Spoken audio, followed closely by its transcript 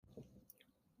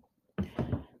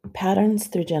Patterns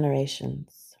through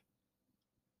generations.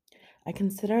 I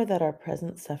consider that our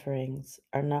present sufferings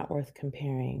are not worth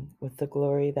comparing with the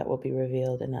glory that will be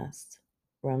revealed in us.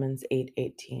 Romans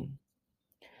 8:18.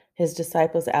 His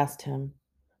disciples asked him,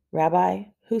 "Rabbi,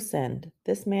 who sinned,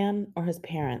 this man or his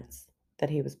parents,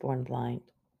 that he was born blind?"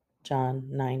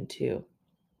 John 9:2.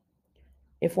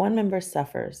 If one member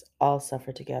suffers, all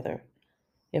suffer together.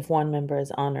 If one member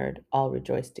is honored, all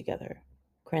rejoice together.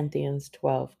 Corinthians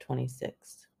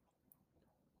 12:26.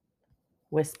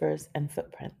 Whispers and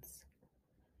footprints.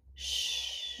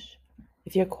 Shh.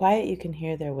 If you're quiet, you can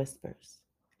hear their whispers.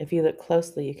 If you look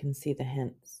closely, you can see the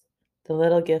hints. The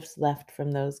little gifts left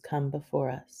from those come before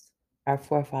us. Our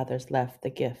forefathers left the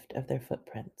gift of their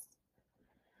footprints.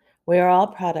 We are all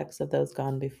products of those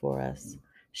gone before us,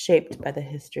 shaped by the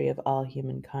history of all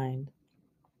humankind,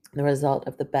 the result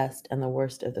of the best and the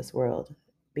worst of this world,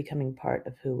 becoming part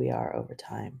of who we are over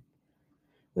time.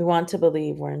 We want to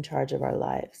believe we're in charge of our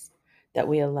lives, that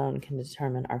we alone can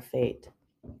determine our fate.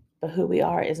 But who we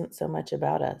are isn't so much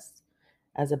about us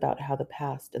as about how the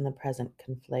past and the present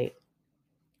conflate.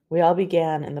 We all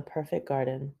began in the perfect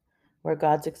garden where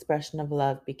God's expression of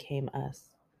love became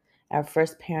us. Our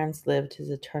first parents lived his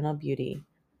eternal beauty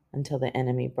until the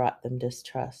enemy brought them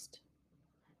distrust.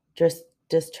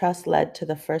 Distrust led to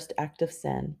the first act of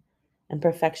sin, and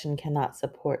perfection cannot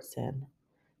support sin.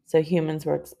 So humans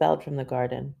were expelled from the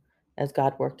garden as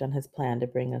God worked on his plan to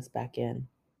bring us back in.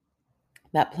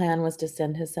 That plan was to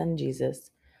send his son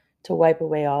Jesus to wipe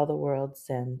away all the world's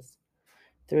sins.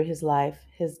 Through his life,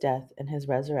 his death, and his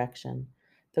resurrection,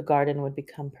 the garden would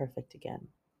become perfect again.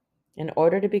 In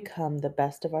order to become the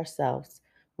best of ourselves,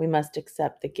 we must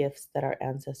accept the gifts that our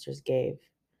ancestors gave.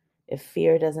 If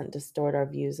fear doesn't distort our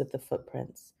views of the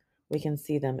footprints, we can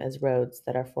see them as roads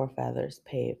that our forefathers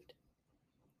paved.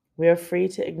 We are free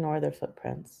to ignore their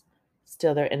footprints.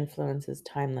 Still, their influence is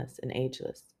timeless and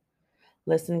ageless.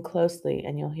 Listen closely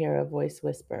and you'll hear a voice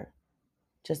whisper,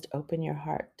 "Just open your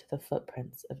heart to the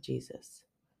footprints of Jesus."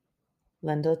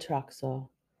 Linda Troxel,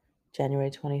 January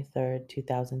 23rd,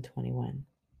 2021.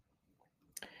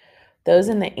 Those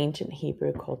in the ancient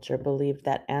Hebrew culture believed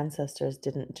that ancestors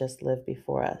didn't just live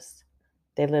before us.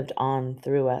 They lived on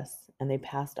through us, and they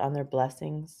passed on their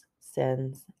blessings,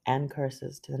 sins, and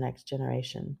curses to the next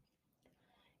generation.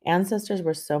 Ancestors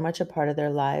were so much a part of their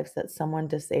lives that someone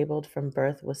disabled from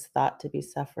birth was thought to be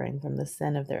suffering from the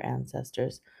sin of their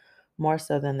ancestors, more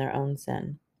so than their own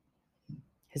sin.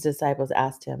 His disciples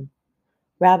asked him,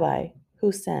 "Rabbi,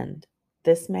 who sinned,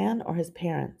 this man or his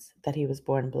parents, that he was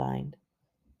born blind?"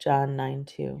 John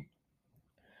 9:2.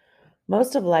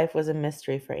 Most of life was a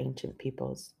mystery for ancient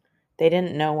peoples. They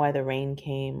didn't know why the rain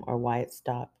came or why it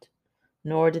stopped,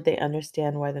 nor did they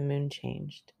understand why the moon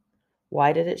changed.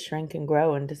 Why did it shrink and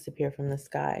grow and disappear from the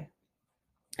sky?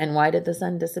 And why did the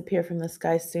sun disappear from the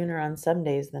sky sooner on some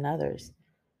days than others?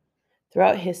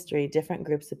 Throughout history, different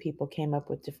groups of people came up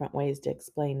with different ways to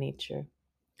explain nature.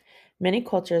 Many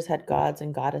cultures had gods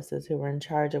and goddesses who were in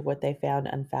charge of what they found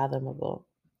unfathomable.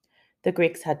 The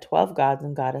Greeks had 12 gods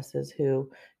and goddesses who,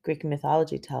 Greek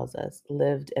mythology tells us,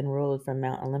 lived and ruled from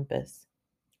Mount Olympus.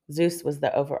 Zeus was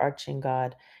the overarching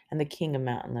god and the king of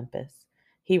Mount Olympus.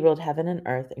 He ruled heaven and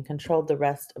earth and controlled the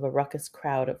rest of a ruckus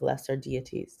crowd of lesser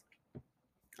deities.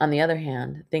 On the other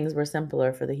hand, things were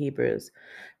simpler for the Hebrews,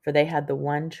 for they had the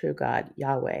one true God,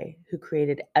 Yahweh, who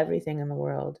created everything in the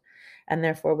world and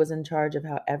therefore was in charge of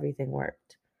how everything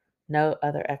worked. No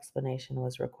other explanation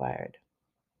was required.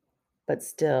 But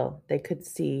still, they could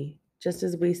see, just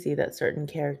as we see, that certain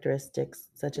characteristics,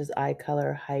 such as eye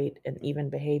color, height, and even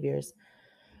behaviors,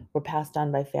 were passed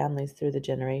on by families through the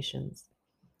generations.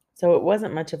 So it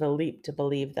wasn't much of a leap to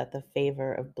believe that the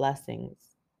favor of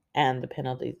blessings and the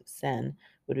penalties of sin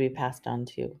would be passed on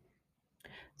too.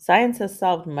 Science has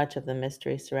solved much of the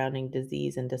mystery surrounding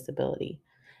disease and disability,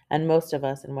 and most of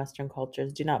us in Western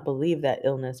cultures do not believe that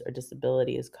illness or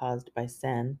disability is caused by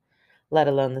sin, let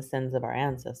alone the sins of our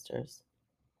ancestors.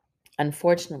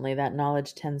 Unfortunately, that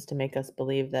knowledge tends to make us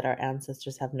believe that our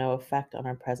ancestors have no effect on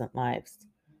our present lives.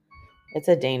 It's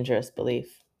a dangerous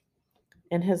belief.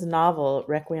 In his novel,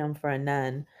 Requiem for a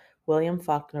Nun, William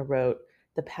Faulkner wrote,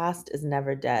 "The past is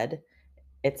never dead.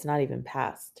 It's not even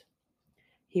past."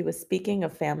 He was speaking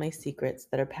of family secrets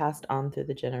that are passed on through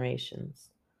the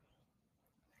generations.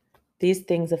 These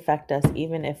things affect us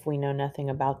even if we know nothing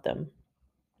about them.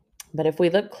 But if we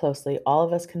look closely, all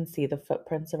of us can see the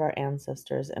footprints of our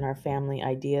ancestors in our family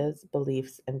ideas,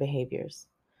 beliefs, and behaviors.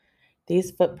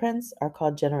 These footprints are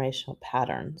called generational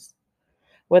patterns.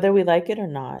 Whether we like it or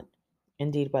not,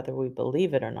 indeed, whether we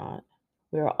believe it or not,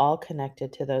 we are all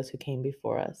connected to those who came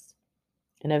before us.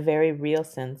 In a very real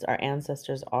sense, our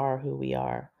ancestors are who we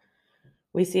are.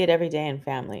 We see it every day in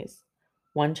families.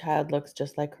 One child looks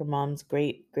just like her mom's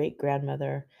great great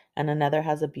grandmother, and another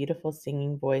has a beautiful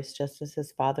singing voice just as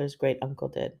his father's great uncle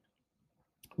did.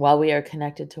 While we are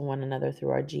connected to one another through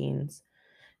our genes,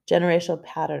 generational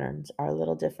patterns are a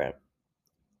little different.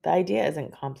 The idea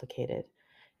isn't complicated.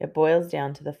 It boils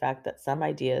down to the fact that some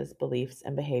ideas, beliefs,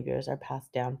 and behaviors are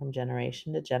passed down from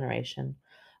generation to generation,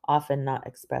 often not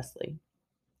expressly.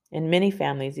 In many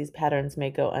families, these patterns may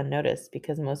go unnoticed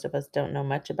because most of us don't know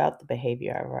much about the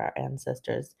behavior of our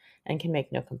ancestors and can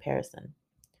make no comparison.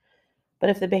 But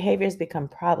if the behaviors become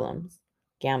problems,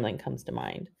 gambling comes to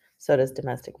mind, so does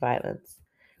domestic violence,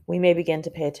 we may begin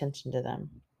to pay attention to them.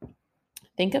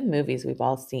 Think of movies we've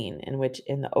all seen in which,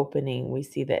 in the opening, we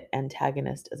see the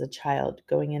antagonist as a child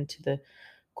going into the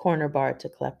corner bar to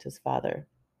collect his father.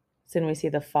 Soon we see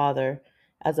the father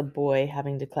as a boy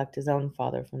having to collect his own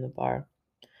father from the bar.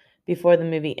 Before the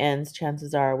movie ends,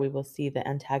 chances are we will see the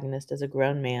antagonist as a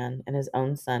grown man and his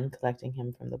own son collecting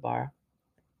him from the bar.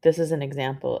 This is an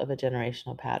example of a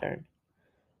generational pattern.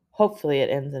 Hopefully, it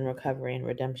ends in recovery and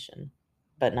redemption,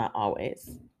 but not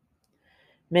always.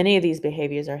 Many of these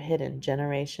behaviors are hidden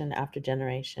generation after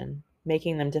generation,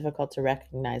 making them difficult to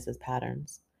recognize as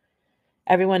patterns.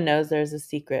 Everyone knows there is a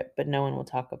secret, but no one will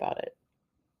talk about it.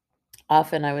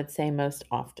 Often, I would say most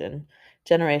often,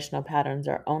 generational patterns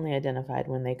are only identified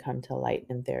when they come to light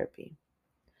in therapy.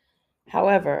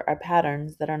 However, our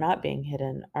patterns that are not being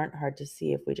hidden aren't hard to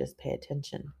see if we just pay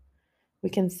attention. We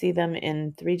can see them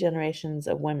in 3 generations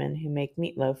of women who make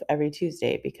meatloaf every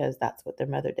Tuesday because that's what their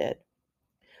mother did.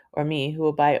 Or me, who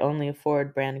will buy only a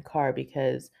Ford brand car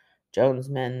because Jones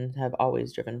men have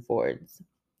always driven Fords.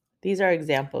 These are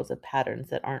examples of patterns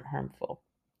that aren't harmful.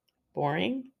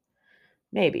 Boring?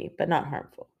 Maybe, but not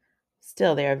harmful.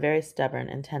 Still, they are very stubborn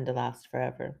and tend to last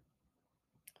forever.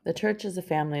 The church is a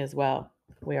family as well.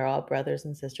 We are all brothers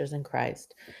and sisters in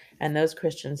Christ, and those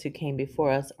Christians who came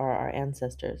before us are our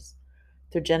ancestors.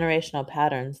 Through generational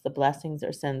patterns, the blessings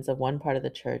or sins of one part of the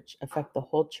church affect the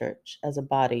whole church as a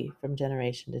body from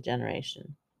generation to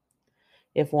generation.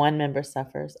 If one member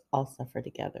suffers, all suffer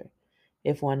together.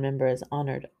 If one member is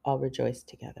honored, all rejoice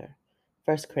together.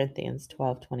 1 Corinthians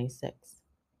 12:26.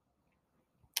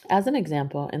 As an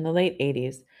example, in the late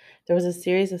 80s, there was a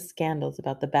series of scandals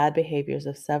about the bad behaviors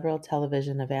of several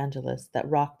television evangelists that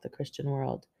rocked the Christian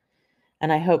world.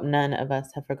 And I hope none of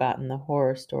us have forgotten the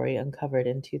horror story uncovered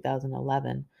in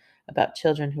 2011 about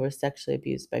children who were sexually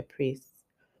abused by priests.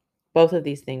 Both of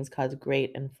these things caused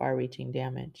great and far reaching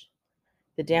damage.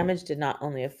 The damage did not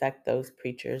only affect those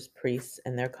preachers, priests,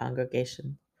 and their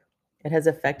congregation, it has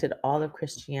affected all of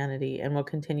Christianity and will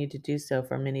continue to do so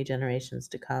for many generations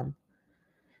to come.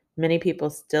 Many people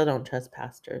still don't trust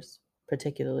pastors,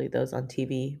 particularly those on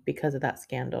TV, because of that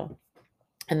scandal.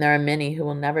 And there are many who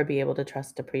will never be able to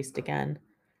trust a priest again,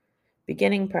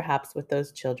 beginning perhaps with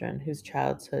those children whose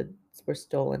childhoods were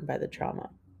stolen by the trauma.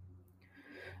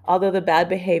 Although the bad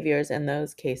behaviors in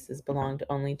those cases belonged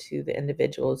only to the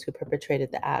individuals who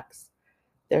perpetrated the acts,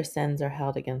 their sins are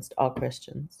held against all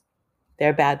Christians.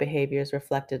 Their bad behaviors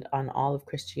reflected on all of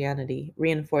Christianity,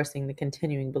 reinforcing the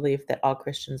continuing belief that all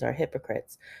Christians are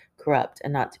hypocrites, corrupt,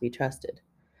 and not to be trusted.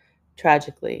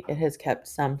 Tragically, it has kept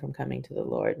some from coming to the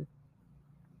Lord.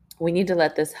 We need to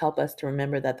let this help us to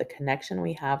remember that the connection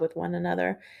we have with one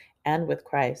another and with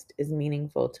Christ is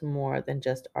meaningful to more than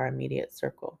just our immediate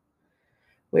circle.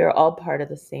 We are all part of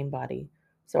the same body,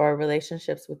 so our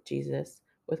relationships with Jesus,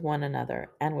 with one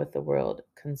another, and with the world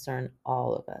concern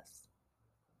all of us.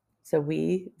 So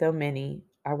we, though many,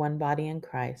 are one body in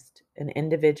Christ, and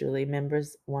individually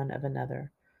members one of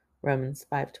another. Romans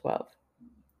 5:12.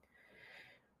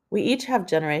 We each have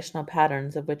generational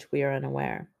patterns of which we are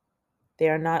unaware. They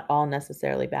are not all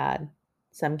necessarily bad.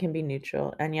 Some can be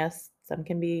neutral, and yes, some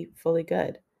can be fully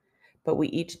good. But we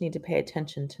each need to pay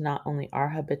attention to not only our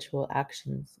habitual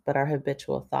actions, but our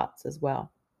habitual thoughts as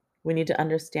well. We need to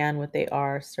understand what they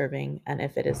are serving and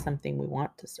if it is something we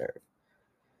want to serve.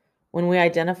 When we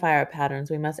identify our patterns,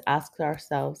 we must ask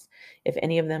ourselves if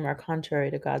any of them are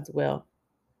contrary to God's will.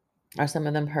 Are some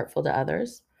of them hurtful to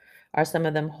others? Are some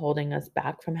of them holding us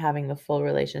back from having the full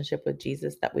relationship with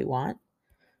Jesus that we want?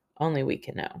 Only we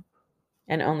can know,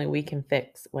 and only we can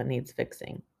fix what needs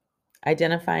fixing.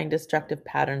 Identifying destructive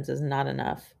patterns is not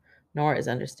enough, nor is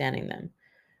understanding them.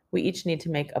 We each need to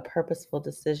make a purposeful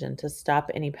decision to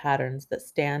stop any patterns that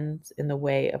stands in the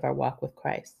way of our walk with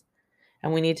Christ,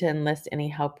 and we need to enlist any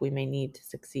help we may need to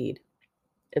succeed.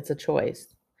 It's a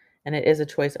choice, and it is a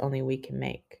choice only we can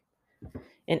make.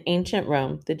 In ancient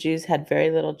Rome, the Jews had very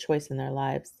little choice in their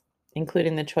lives,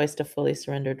 including the choice to fully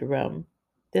surrender to Rome.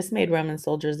 This made Roman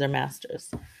soldiers their masters.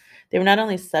 They were not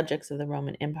only subjects of the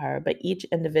Roman Empire, but each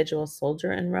individual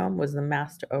soldier in Rome was the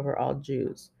master over all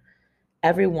Jews.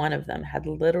 Every one of them had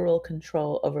literal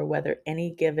control over whether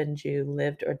any given Jew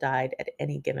lived or died at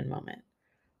any given moment.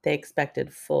 They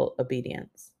expected full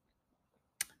obedience.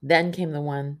 Then came the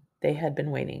one they had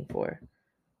been waiting for,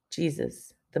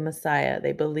 Jesus, the Messiah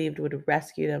they believed would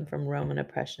rescue them from Roman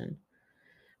oppression.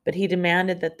 But he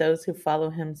demanded that those who follow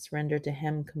him surrender to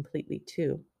him completely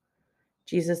too.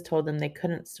 Jesus told them they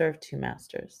couldn't serve two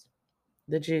masters.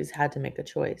 The Jews had to make a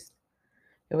choice.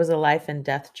 It was a life and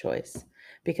death choice,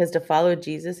 because to follow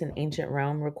Jesus in ancient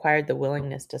Rome required the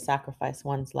willingness to sacrifice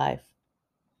one's life.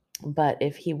 But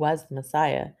if he was the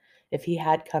Messiah, if he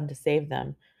had come to save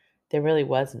them, there really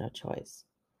was no choice.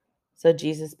 So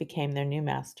Jesus became their new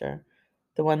master,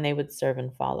 the one they would serve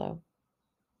and follow.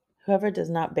 Whoever does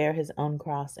not bear his own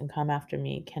cross and come after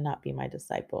me cannot be my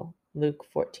disciple. Luke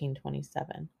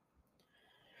 14:27.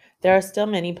 There are still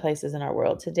many places in our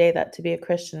world today that to be a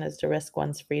Christian is to risk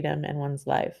one's freedom and one's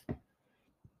life.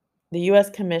 The U.S.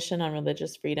 Commission on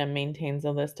Religious Freedom maintains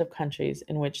a list of countries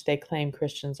in which they claim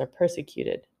Christians are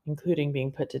persecuted, including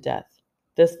being put to death.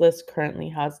 This list currently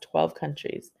has 12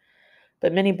 countries,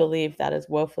 but many believe that is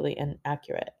woefully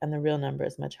inaccurate, and the real number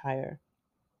is much higher.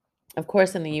 Of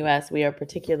course, in the U.S., we are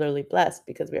particularly blessed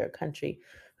because we are a country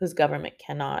whose government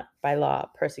cannot, by law,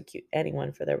 persecute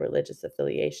anyone for their religious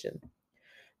affiliation.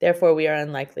 Therefore, we are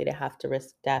unlikely to have to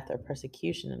risk death or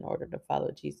persecution in order to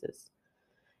follow Jesus.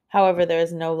 However, there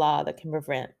is no law that can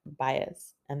prevent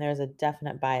bias, and there is a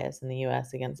definite bias in the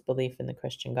U.S. against belief in the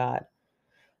Christian God.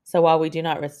 So while we do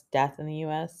not risk death in the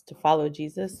U.S. to follow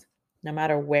Jesus, no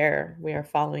matter where we are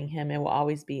following him, it will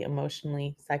always be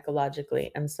emotionally,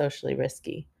 psychologically, and socially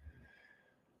risky.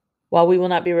 While we will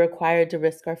not be required to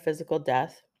risk our physical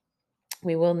death,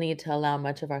 we will need to allow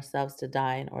much of ourselves to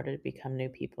die in order to become new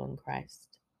people in Christ.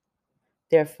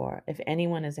 Therefore, if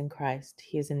anyone is in Christ,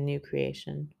 he is a new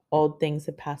creation. Old things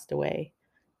have passed away.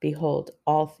 Behold,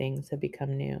 all things have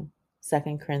become new.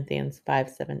 2 Corinthians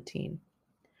 5:17.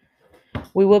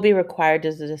 We will be required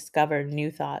to discover new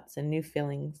thoughts and new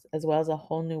feelings, as well as a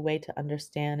whole new way to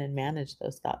understand and manage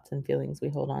those thoughts and feelings we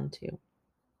hold on to.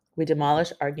 We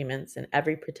demolish arguments and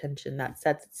every pretension that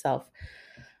sets itself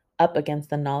up against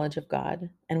the knowledge of God,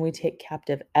 and we take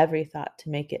captive every thought to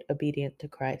make it obedient to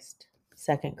Christ.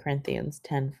 2 Corinthians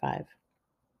 10:5.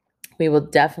 We will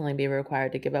definitely be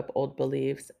required to give up old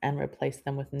beliefs and replace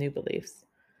them with new beliefs.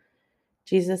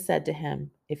 Jesus said to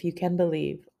him, "If you can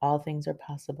believe, all things are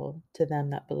possible to them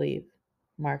that believe."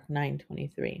 Mark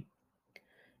 9:23.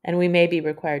 And we may be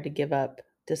required to give up,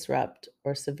 disrupt,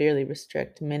 or severely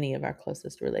restrict many of our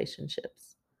closest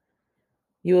relationships.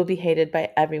 You will be hated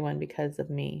by everyone because of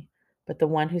me, but the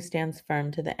one who stands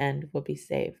firm to the end will be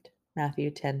saved. Matthew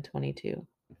 10:22.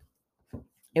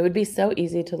 It would be so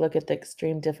easy to look at the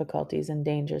extreme difficulties and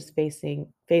dangers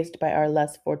faced by our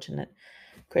less fortunate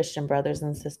Christian brothers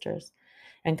and sisters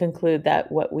and conclude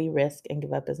that what we risk and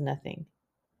give up is nothing.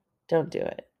 Don't do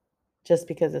it. Just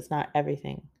because it's not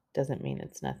everything doesn't mean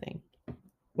it's nothing.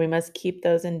 We must keep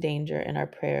those in danger in our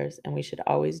prayers, and we should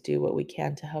always do what we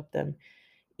can to help them,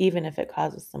 even if it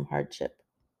causes some hardship.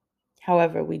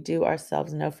 However, we do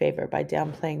ourselves no favor by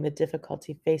downplaying the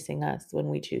difficulty facing us when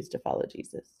we choose to follow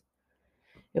Jesus.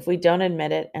 If we don't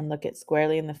admit it and look it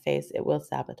squarely in the face, it will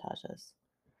sabotage us.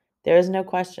 There is no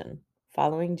question,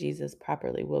 following Jesus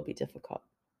properly will be difficult.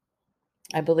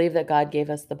 I believe that God gave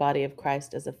us the body of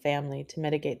Christ as a family to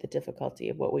mitigate the difficulty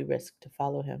of what we risk to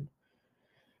follow him.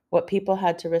 What people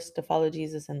had to risk to follow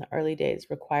Jesus in the early days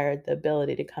required the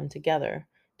ability to come together,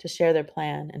 to share their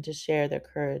plan, and to share their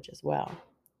courage as well.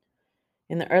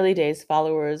 In the early days,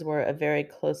 followers were a very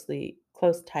close,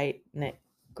 tight-knit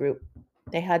group.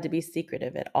 They had to be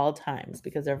secretive at all times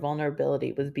because their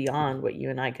vulnerability was beyond what you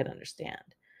and I could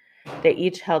understand. They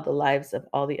each held the lives of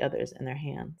all the others in their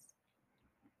hands.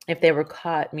 If they were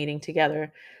caught meeting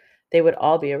together, they would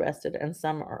all be arrested and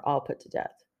some or all put to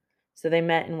death. So they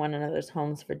met in one another's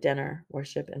homes for dinner,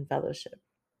 worship, and fellowship.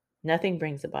 Nothing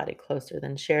brings a body closer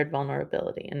than shared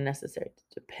vulnerability and necessary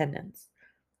dependence.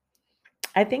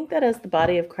 I think that as the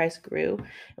body of Christ grew,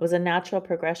 it was a natural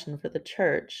progression for the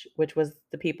church, which was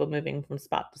the people moving from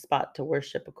spot to spot to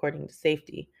worship according to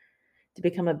safety, to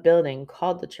become a building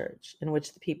called the church in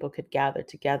which the people could gather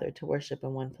together to worship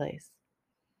in one place.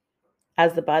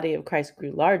 As the body of Christ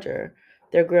grew larger,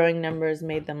 their growing numbers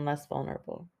made them less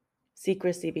vulnerable.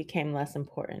 Secrecy became less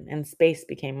important, and space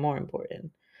became more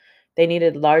important. They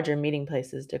needed larger meeting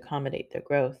places to accommodate their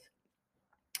growth.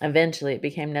 Eventually, it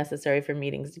became necessary for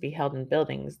meetings to be held in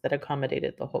buildings that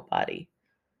accommodated the whole body.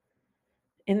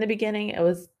 In the beginning, it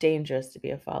was dangerous to be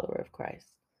a follower of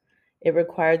Christ. It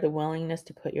required the willingness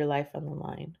to put your life on the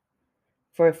line.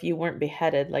 For if you weren't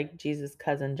beheaded like Jesus'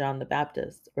 cousin John the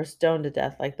Baptist, or stoned to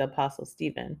death like the Apostle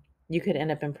Stephen, you could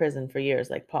end up in prison for years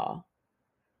like Paul.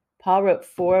 Paul wrote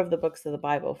 4 of the books of the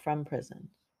Bible from prison,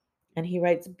 and he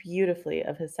writes beautifully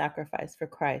of his sacrifice for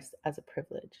Christ as a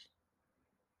privilege.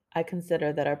 I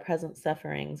consider that our present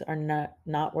sufferings are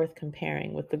not worth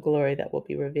comparing with the glory that will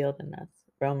be revealed in us.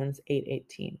 Romans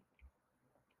 8:18.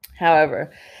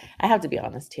 However, I have to be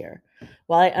honest here.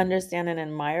 While I understand and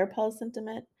admire Paul's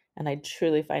sentiment, and I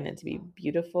truly find it to be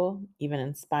beautiful, even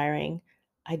inspiring,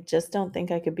 I just don't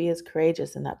think I could be as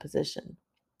courageous in that position.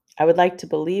 I would like to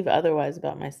believe otherwise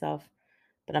about myself,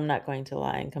 but I'm not going to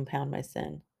lie and compound my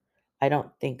sin. I don't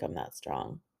think I'm that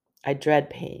strong. I dread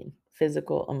pain,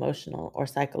 physical, emotional, or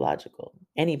psychological,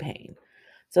 any pain.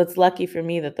 So it's lucky for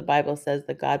me that the Bible says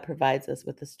that God provides us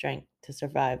with the strength to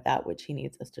survive that which He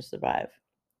needs us to survive.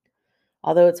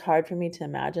 Although it's hard for me to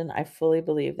imagine, I fully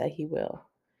believe that He will.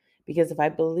 Because if I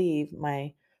believe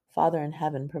my Father in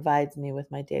heaven provides me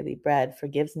with my daily bread,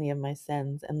 forgives me of my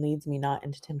sins, and leads me not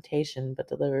into temptation, but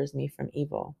delivers me from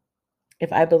evil,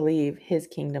 if I believe His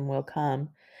kingdom will come,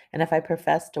 and if I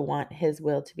profess to want His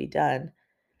will to be done,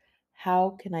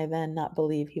 how can I then not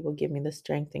believe He will give me the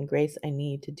strength and grace I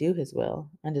need to do His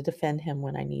will and to defend Him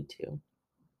when I need to?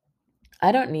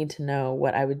 I don't need to know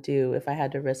what I would do if I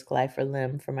had to risk life or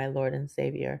limb for my Lord and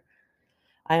Savior.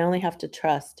 I only have to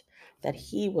trust that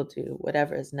He will do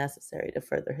whatever is necessary to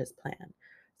further His plan.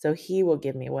 So He will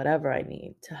give me whatever I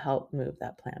need to help move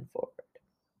that plan forward.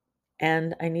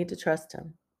 And I need to trust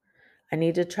Him. I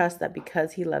need to trust that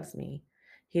because He loves me,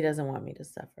 He doesn't want me to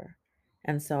suffer.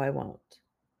 And so I won't.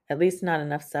 At least not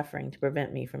enough suffering to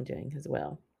prevent me from doing His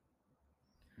will.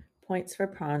 Points for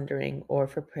pondering or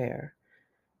for prayer,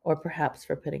 or perhaps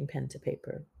for putting pen to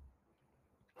paper.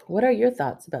 What are your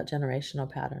thoughts about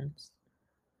generational patterns?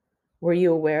 Were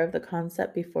you aware of the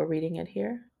concept before reading it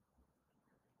here?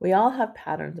 We all have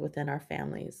patterns within our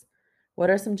families.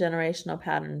 What are some generational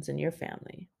patterns in your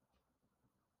family?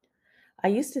 I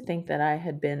used to think that I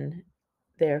had been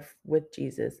there with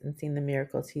Jesus and seen the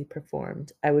miracles He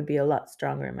performed, I would be a lot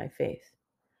stronger in my faith.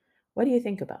 What do you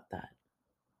think about that?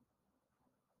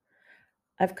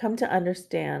 I've come to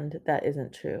understand that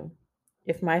isn't true.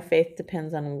 If my faith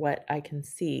depends on what I can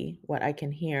see, what I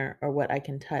can hear, or what I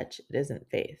can touch, it isn't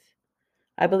faith.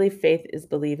 I believe faith is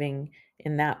believing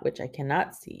in that which I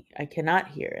cannot see, I cannot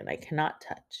hear, and I cannot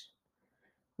touch.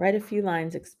 Write a few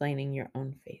lines explaining your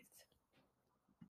own faith.